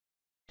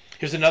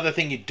Here's another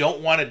thing you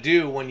don't want to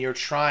do when you're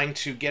trying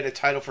to get a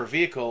title for a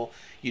vehicle.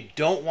 You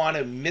don't want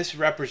to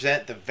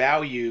misrepresent the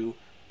value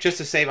just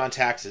to save on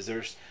taxes.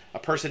 There's a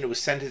person who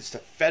was sentenced to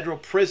federal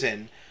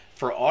prison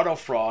for auto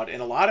fraud,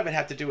 and a lot of it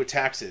had to do with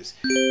taxes.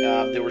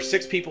 There were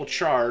 6 people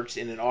charged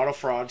in an auto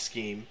fraud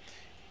scheme,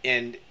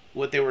 and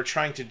what they were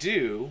trying to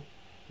do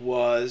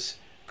was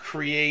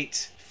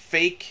create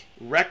fake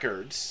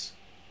records.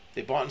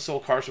 They bought and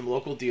sold cars from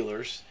local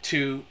dealers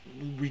to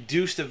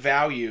reduce the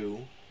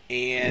value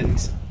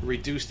and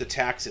reduce the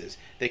taxes.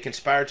 They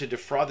conspired to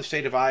defraud the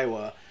state of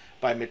Iowa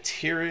by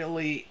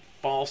materially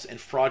false and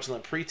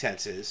fraudulent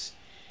pretenses.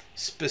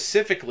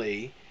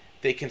 Specifically,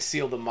 they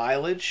concealed the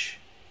mileage,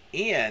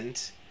 and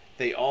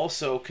they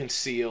also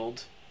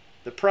concealed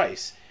the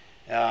price.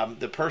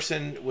 The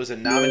person was a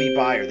nominee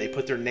buyer. They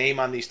put their name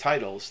on these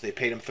titles. They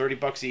paid them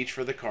 $30 each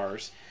for the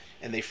cars,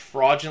 and they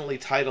fraudulently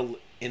titled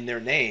in their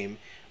name,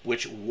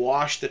 which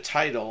washed the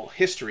title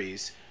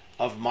histories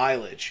of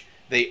mileage.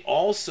 They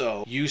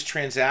also used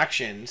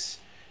transactions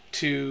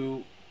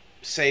to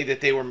say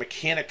that they were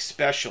mechanic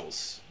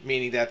specials,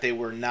 meaning that they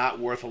were not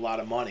worth a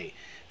lot of money.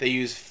 They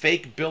used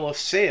fake bill of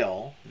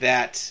sale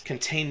that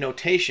contained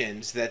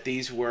notations that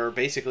these were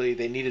basically,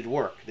 they needed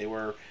work. They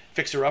were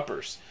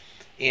fixer-uppers.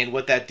 And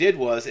what that did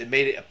was it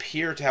made it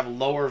appear to have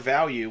lower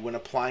value when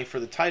applying for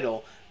the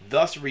title,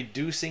 thus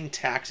reducing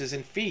taxes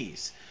and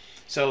fees.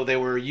 So they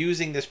were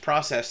using this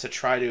process to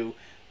try to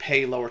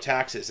pay lower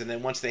taxes. And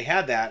then once they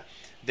had that,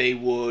 they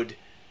would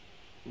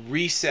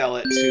resell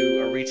it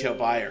to a retail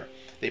buyer.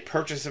 They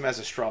purchased them as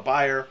a straw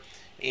buyer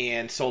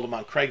and sold them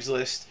on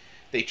Craigslist.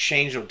 They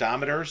changed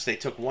odometers. They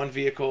took one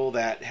vehicle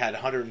that had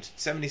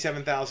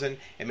 177,000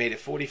 and made it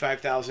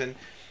 45,000.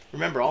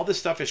 Remember, all this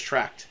stuff is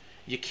tracked.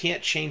 You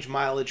can't change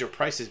mileage or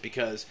prices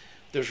because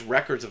there's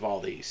records of all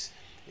these,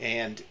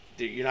 and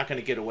you're not going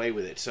to get away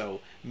with it.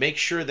 So make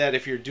sure that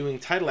if you're doing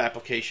title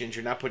applications,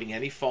 you're not putting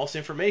any false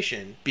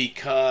information,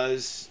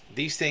 because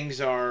these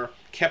things are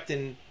kept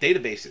in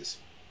databases,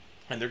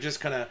 and they're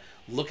just going to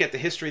look at the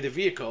history of the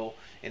vehicle,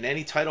 and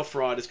any title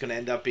fraud is going to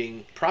end up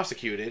being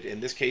prosecuted. In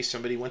this case,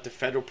 somebody went to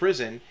federal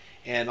prison,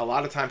 and a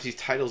lot of times these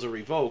titles are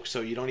revoked,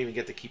 so you don't even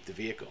get to keep the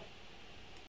vehicle.